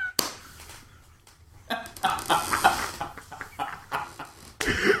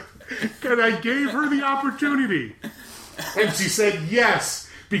 And I gave her the opportunity. And she said yes,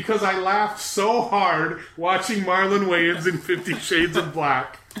 because I laughed so hard watching Marlon Wayans in 50 Shades of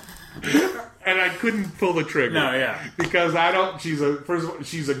Black. And I couldn't pull the trigger. No, yeah. Because first of all,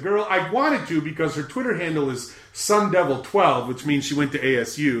 she's a girl. I wanted to because her Twitter handle is SunDevil12, which means she went to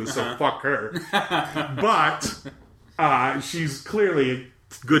ASU, so fuck her. But she's clearly a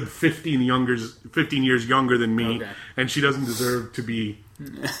good 15 years younger than me, and she doesn't deserve to be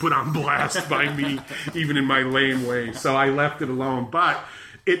put on blast by me, even in my lame way. So I left it alone. But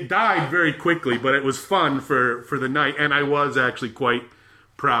it died very quickly, but it was fun for the night, and I was actually quite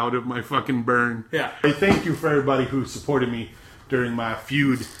proud of my fucking burn. Yeah. I thank you for everybody who supported me during my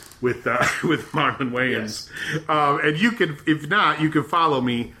feud with Marlon Wayans. Yes. And you can, if not, you can follow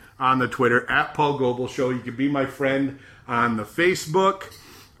me on the Twitter at Paul Goebel Show. You can be my friend on the Facebook,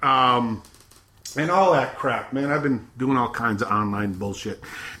 and all that crap, man. I've been doing all kinds of online bullshit.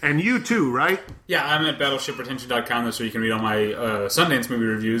 And you too, right? Yeah, I'm at BattleshipRetention.com. That's where you can read all my Sundance movie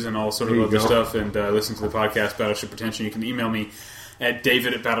reviews and all sort of other stuff, and listen to the podcast, Battleship Retention. You can email me at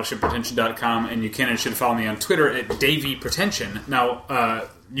david@battleshipretention.com, and you can and should follow me on Twitter at DavyPretension. Now,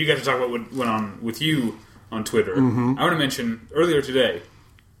 you got to talk about what went on with you on Twitter. Mm-hmm. I want to mention, earlier today,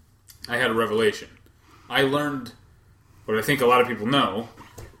 I had a revelation. I learned what I think a lot of people know.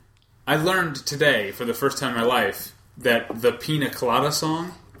 I learned today, for the first time in my life, that the Pina Colada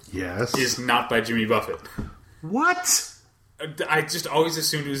song is not by Jimmy Buffett. What? I just always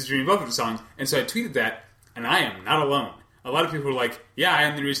assumed it was a Jimmy Buffett song, and so I tweeted that, and I am not alone. A lot of people were like, yeah, I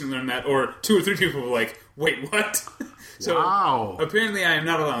only recently learned that, or 2 or 3 people were like, wait, what? So wow. Apparently I am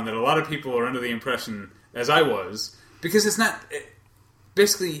not alone, that a lot of people are under the impression, as I was, because it's not...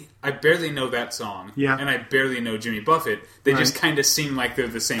 Basically, I barely know that song, and I barely know Jimmy Buffett. They just kind of seem like they're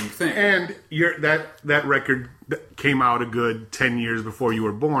the same thing. And that record came out a good 10 years before you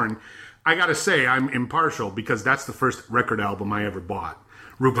were born. I gotta say, I'm impartial, because that's the first record album I ever bought.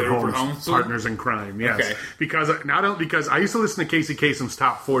 Rupert Holmes' Partners in Crime, yes. Okay. Because I used to listen to Casey Kasem's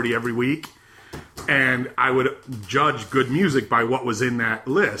Top 40 every week, and I would judge good music by what was in that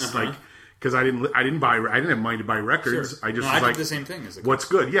list, because I didn't have money to buy records. Sure. I just was like, I did the same thing as a kid. What's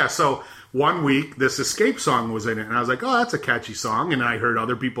good? Yeah. So one week, this Escape song was in it, and I was like, oh, that's a catchy song. And I heard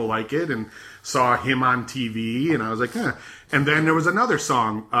other people like it, and saw him on TV, and I was like, eh. And then there was another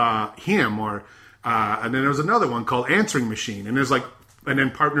song, and then there was another one called Answering Machine, and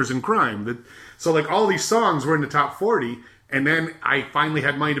then Partners in Crime. So like all these songs were in the top 40. And then I finally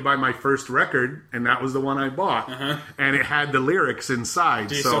had money to buy my first record, and that was the one I bought. And it had the lyrics inside.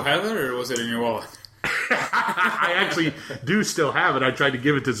 Do you still have it, or was it in your wallet? I actually do still have it. I tried to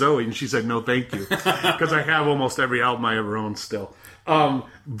give it to Zoe, and she said, no, thank you. Because I have almost every album I ever owned still.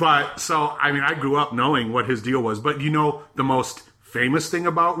 But, so, I mean, I grew up knowing what his deal was. But you know the most famous thing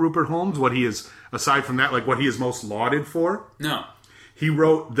about Rupert Holmes? What he is, aside from that, like what he is most lauded for? No. He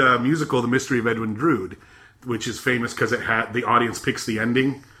wrote the musical The Mystery of Edwin Drood, which is famous because the audience picks the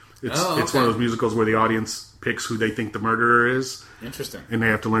ending. It's one of those musicals where the audience picks who they think the murderer is. Interesting. And they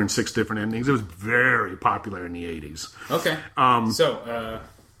have to learn 6 different endings. It was very popular in the 80s. Okay.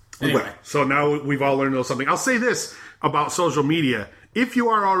 Anyway. So now we've all learned a little something. I'll say this about social media. If you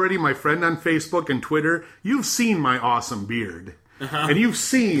are already my friend on Facebook and Twitter, you've seen my awesome beard. And you've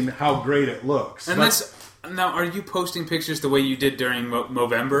seen how great it looks. And now, are you posting pictures the way you did during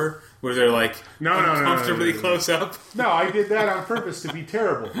Movember? Where they're like uncomfortably close up? No, I did that on purpose to be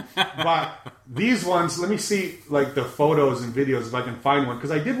terrible. But these ones, let me see like the photos and videos if I can find one.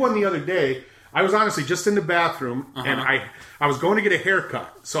 Because I did one the other day. I was honestly just in the bathroom and I was going to get a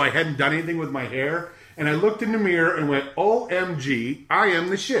haircut. So I hadn't done anything with my hair. And I looked in the mirror and went, OMG, I am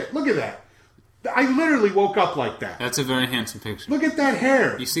the shit. Look at that. I literally woke up like that. That's a very handsome picture. Look at that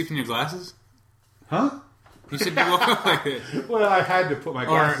hair. You sleep in your glasses? Huh? You said you woke up like this. Well, I had to put my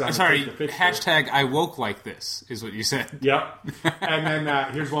glasses on. Sorry, hashtag I woke like this is what you said. Yep. And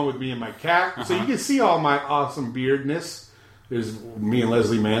then here's one with me and my cat. So you can see all my awesome beardness. There's me and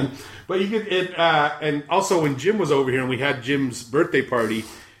Leslie Mann. But you get it. And also when Jim was over here and we had Jim's birthday party,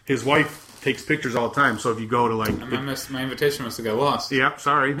 his wife takes pictures all the time. So if you go to like... my invitation must have got lost. Yep,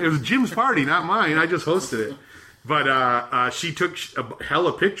 sorry. It was Jim's party, not mine. I just hosted it. But she took a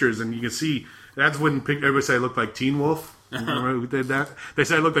hella pictures and you can see... That's when everybody said I looked like Teen Wolf. Remember who did that? They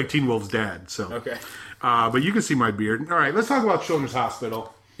said I looked like Teen Wolf's dad. So, okay. But you can see my beard. All right, let's talk about Children's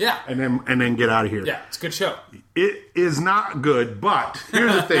Hospital. Yeah. And then get out of here. Yeah, it's a good show. It is not good, but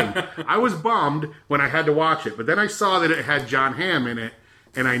here's the thing. I was bummed when I had to watch it, but then I saw that it had Jon Hamm in it,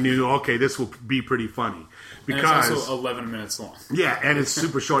 and I knew, okay, this will be pretty funny. Because, and it's also 11 minutes long. Yeah, and it's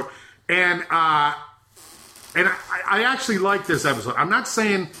super short. And I actually like this episode. I'm not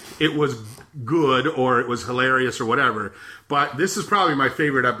saying it was good or it was hilarious or whatever, but this is probably my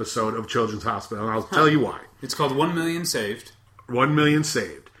favorite episode of Children's Hospital, and I'll tell you why. It's called 1 Million Saved. 1 Million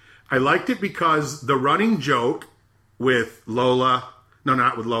Saved. I liked it because the running joke with Lola, no,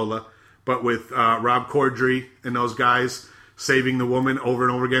 not with Lola, but with Rob Corddry and those guys saving the woman over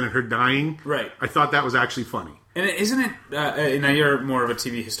and over again and her dying. Right. I thought that was actually funny. And isn't it, now you're more of a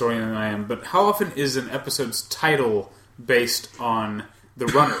TV historian than I am, but how often is an episode's title based on the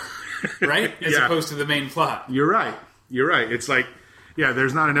runner, right? As opposed to the main plot. You're right. It's like,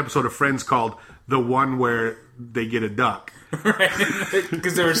 there's not an episode of Friends called The One Where They Get a Duck. Right,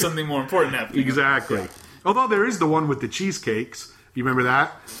 because there was something more important happening. Exactly. Yeah. Although there is the one with the cheesecakes. You remember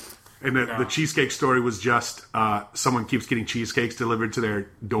that? And the cheesecake story was just someone keeps getting cheesecakes delivered to their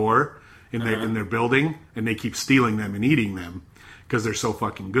door in their building, and they keep stealing them and eating them because they're so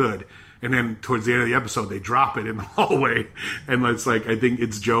fucking good. And then towards the end of the episode, they drop it in the hallway, and it's like, I think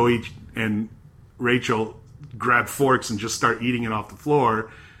it's Joey and Rachel grab forks and just start eating it off the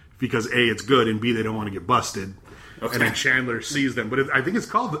floor because A, it's good, and B, they don't want to get busted. Okay. And then Chandler sees them. But I think it's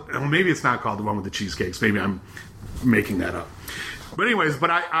called, maybe it's not called the one with the cheesecakes. Maybe I'm making that up. But anyways,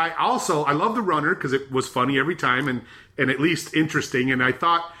 I also love the runner because it was funny every time and at least interesting. And I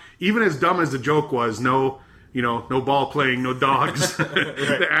thought, even as dumb as the joke was, no ball playing, no dogs,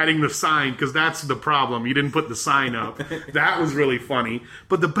 right. Adding the sign, because that's the problem. You didn't put the sign up. That was really funny.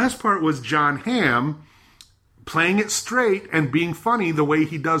 But the best part was Jon Hamm playing it straight and being funny the way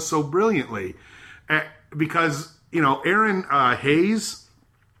he does so brilliantly. Because, Erin Hayes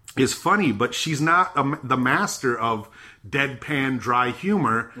is funny, but she's not the master of deadpan, dry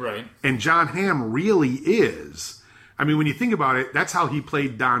humor. Right. And Jon Hamm really is. I mean, when you think about it, that's how he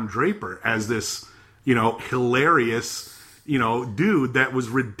played Don Draper, as this, hilarious, dude that was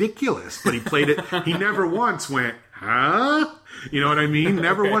ridiculous. But he played it. He never once went, huh? You know what I mean?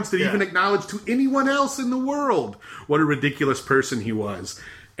 Never once did he even acknowledge to anyone else in the world what a ridiculous person he was.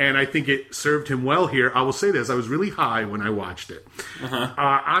 And I think it served him well here. I will say this. I was really high when I watched it.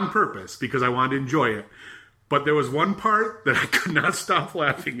 On purpose, because I wanted to enjoy it. But there was one part that I could not stop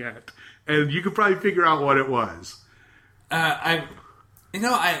laughing at. And you could probably figure out what it was. Because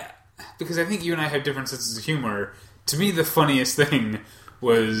I think you and I have different senses of humor. To me, the funniest thing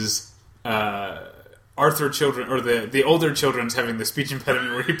was Arthur Children, or the older children's having the speech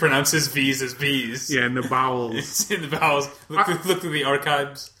impediment where he pronounces V's as B's. Yeah, in the bowels. It's in the bowels. Look through the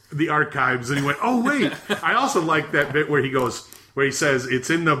archives. The archives, and he went, "Oh wait!" I also like that bit where he says, "It's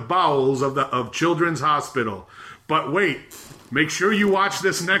in the bowels of Children's Hospital." But wait, make sure you watch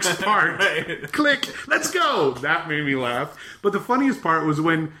this next part. Right. Click, let's go. That made me laugh. But the funniest part was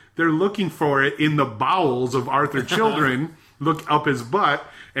when they're looking for it in the bowels of Arthur Children. Look up his butt,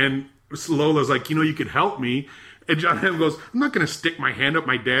 and Lola's like, you could help me. And Jon Hamm goes, "I'm not going to stick my hand up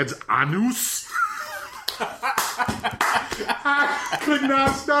my dad's anus." I could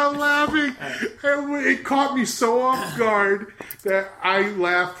not stop laughing. It caught me so off guard that I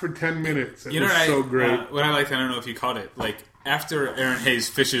laughed for 10 minutes. It was so great. What I liked, I don't know if you caught it, like, after Erin Hayes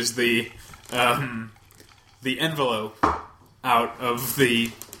fishes the envelope out of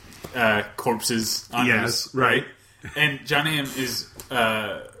the corpses on his, right? And Jon Hamm is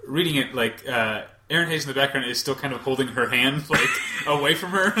reading it, like, Erin Hayes in the background is still kind of holding her hand, like, away from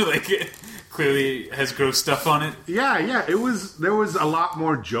her, like, it clearly has gross stuff on it. Yeah, there was a lot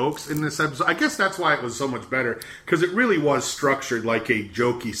more jokes in this episode. I guess that's why it was so much better, because it really was structured like a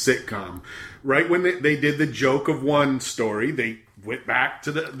jokey sitcom. Right when they did the joke of one story, they went back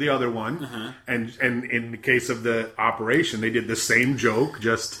to the other one, and in the case of the operation, they did the same joke,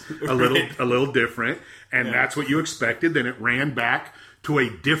 just a little different, and that's what you expected. Then it ran back to a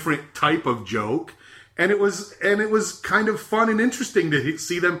different type of joke, and it was kind of fun and interesting to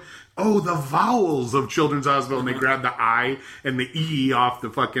see them. Oh, the vowels of Children's Hospital, and they grab the I and the E off the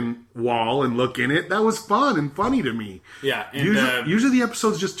fucking wall and look in it. That was fun and funny to me. Yeah. And, usually the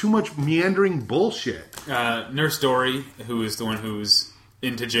episode's just too much meandering bullshit. Nurse Dory, who is the one who's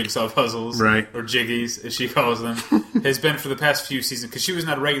into jigsaw puzzles, right, or jiggies, as she calls them, has been for the past few seasons, because she was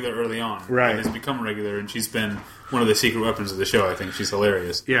not a regular early on. Right. Has become a regular, and she's been one of the secret weapons of the show. I think she's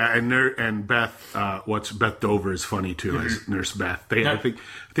hilarious. Yeah, and Beth, Beth Dover is funny too, as Nurse Beth. I think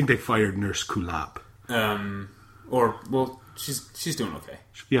they fired Nurse Kulop. She's doing okay.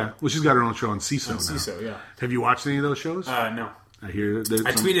 Yeah, well, she's got her own show on CISO now. CISO, yeah. Have you watched any of those shows? No. I hear.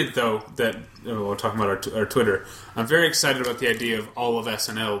 I tweeted though that we're talking about our Twitter. I'm very excited about the idea of all of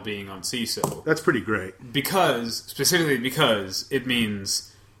SNL being on CISO. That's pretty great. Specifically because it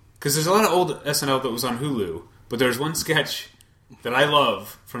means there's a lot of old SNL that was on Hulu, but there's one sketch that I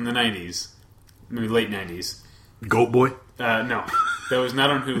love from the 90s, maybe late 90s. Goat Boy? No, that was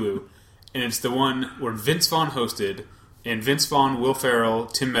not on Hulu, and it's the one where Vince Vaughn hosted, and Vince Vaughn, Will Ferrell,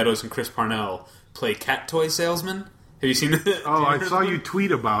 Tim Meadows, and Chris Parnell play cat toy salesmen. Have you seen it? Oh, I saw you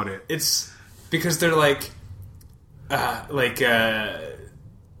tweet about it. It's because they're like young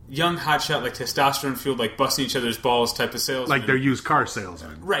hotshot, like testosterone fueled, like busting each other's balls type of salesmen. Like they're used car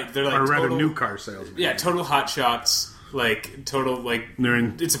salesmen, right? They're like or rather new car salesmen. Yeah, total hotshots, like total like they're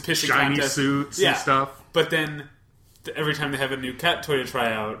in it's a pissing shiny contest. Suits and stuff. But then every time they have a new cat toy to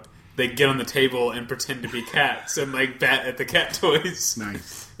try out, they get on the table and pretend to be cats and like bat at the cat toys.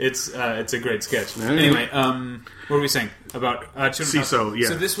 Nice. It's a great sketch. Right. Anyway, what were we saying about CISO? Yeah.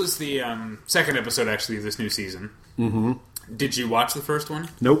 So this was the second episode actually of this new season. Mm-hmm. Did you watch the first one?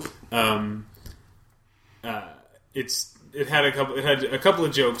 Nope. It had a couple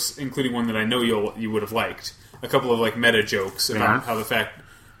of jokes, including one that I know you would have liked. A couple of like meta jokes about how the fact,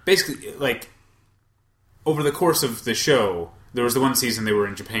 basically, like over the course of the show, there was the one season they were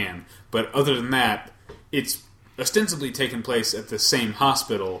in Japan, but other than that, it's ostensibly taken place at the same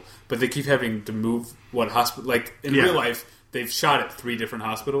hospital, but they keep having to move what hospital. Like in real life, they've shot at 3 different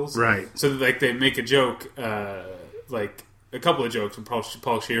hospitals, right? So like they make a joke, like a couple of jokes, and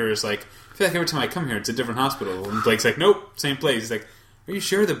Paul Scheer is like, I feel like every time I come here, it's a different hospital, and Blake's like, nope, same place. He's like, are you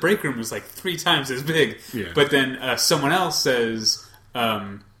sure the break room was like 3 times as big? Yeah. But then someone else says,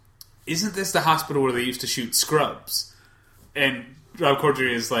 isn't this the hospital where they used to shoot Scrubs? And Rob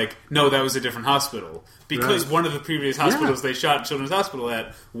Corddry is like, no, that was a different hospital. Because one of the previous hospitals they shot Children's Hospital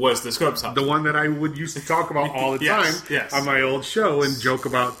at was the Scrubs hospital. The one that I would used to talk about all the time on my old show and joke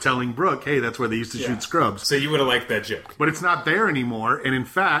about telling Brooke, hey, that's where they used to shoot Scrubs. So you would have liked that joke. But it's not there anymore, and in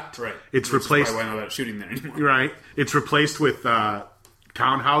fact, it's replaced... Why not shooting there anymore. Right. It's replaced with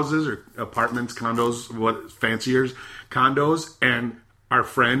townhouses or apartments, condos, fancier condos, and... Our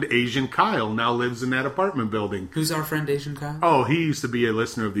friend Asian Kyle now lives in that apartment building. Who's our friend Asian Kyle? Oh, he used to be a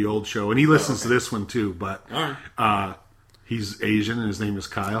listener of the old show, and he listens to this one too. But he's Asian, and his name is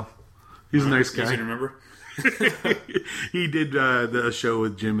Kyle. He's a nice guy. Easy to remember. He did the show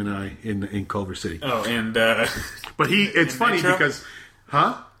with Jim and I in Culver City. Oh, and but it's funny Nitro? Because,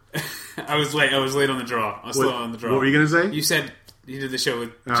 I was late on the draw. I was slow on the draw. What were you going to say? You said. You did the show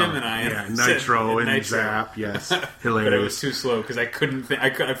with Jim and I. Yeah, Nitro and Zap, yes. Hilarious. But it was too slow because I couldn't think.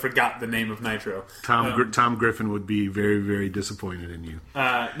 I forgot the name of Nitro. Tom Griffin would be very, very disappointed in you.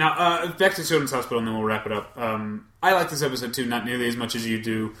 Now, back to Children's Hospital and then we'll wrap it up. I like this episode too, not nearly as much as you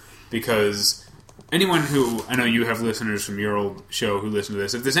do, because anyone who... I know you have listeners from your old show who listen to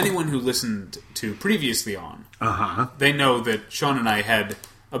this. If there's anyone who listened to previously on, they know that Sean and I had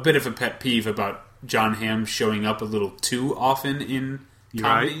a bit of a pet peeve about John Hamm showing up a little too often in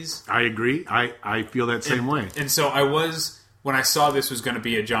comedies. Right. I agree. I feel that same way. And so when I saw this was going to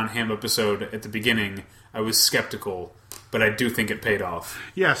be a John Hamm episode at the beginning, I was skeptical, but I do think it paid off.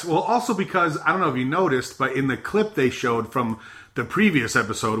 Yes. Well, also because, I don't know if you noticed, but in the clip they showed from the previous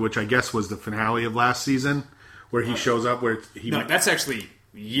episode, which I guess was the finale of last season, where he shows up, that's actually...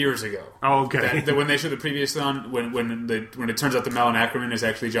 years ago. Oh, okay. When they showed the previous one, when it turns out that Malin Ackerman is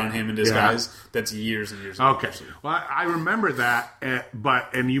actually John Hamm in disguise, that's years and years ago. Okay. Well, I remember that,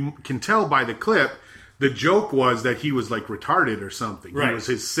 and you can tell by the clip, the joke was that he was like retarded or something. Right. He was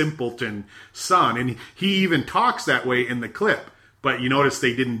his simpleton son, and he even talks that way in the clip. But you notice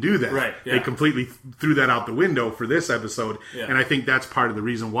they didn't do that. Right. Yeah. They completely threw that out the window for this episode, and I think that's part of the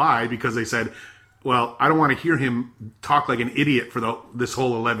reason why, because they said, well, I don't want to hear him talk like an idiot for this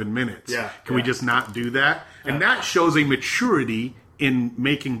whole 11 minutes. Yeah, Can we just not do that? And that shows a maturity in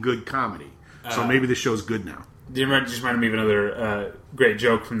making good comedy. So maybe this show's good now. You just reminded me of another great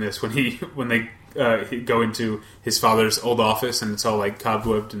joke from this when they go into his father's old office and it's all like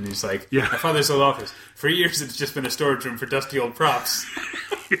cobwebbed and he's like, my father's old office. For years it's just been a storage room for dusty old props.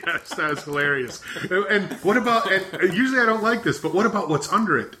 Yes, that's hilarious. And what about, and usually I don't like this, but what about what's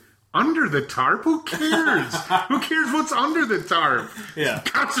under it? Under the tarp? Who cares? Who cares what's under the tarp? Yeah.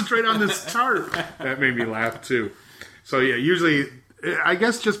 Concentrate on this tarp. That made me laugh too. So yeah, usually, I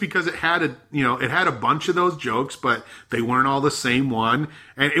guess just because it had a bunch of those jokes, but they weren't all the same one.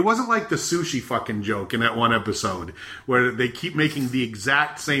 And it wasn't like the sushi fucking joke in that one episode where they keep making the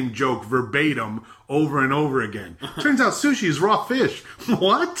exact same joke verbatim over and over again. Turns out sushi is raw fish.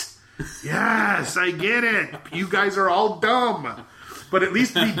 What? Yes, I get it. You guys are all dumb. But at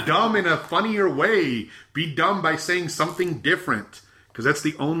least be dumb in a funnier way. Be dumb by saying something different, because that's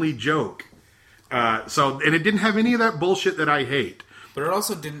the only joke. And it didn't have any of that bullshit that I hate. But it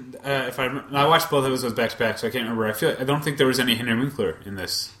also didn't. I watched both episodes back to back, so I can't remember. I don't think there was any Henry Winkler in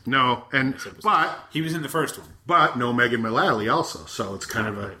this. No, but he was in the first one. But no Megan Mullally also, so it's kind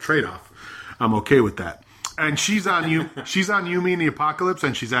of a trade-off. I'm okay with that. And she's on Yumi and the Apocalypse,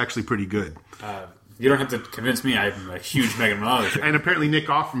 and she's actually pretty good. You don't have to convince me. I'm a huge Megan Mullally fan. And apparently Nick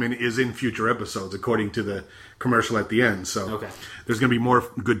Offerman is in future episodes, according to the commercial at the end. So there's going to be more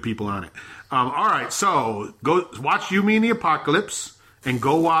good people on it. All right, so go watch Yumi and the Apocalypse, and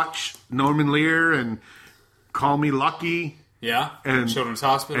go watch Norman Lear and Call Me Lucky. Yeah, and Children's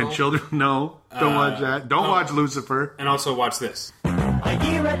Hospital. And don't watch that. Don't watch Lucifer. And also watch this. A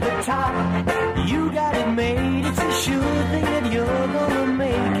year at the top, you got it made. It's a sure thing that you're gonna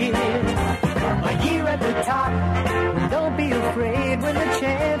make it. A year at the top, don't be afraid when the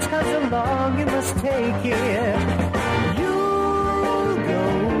chance comes along, you must take it.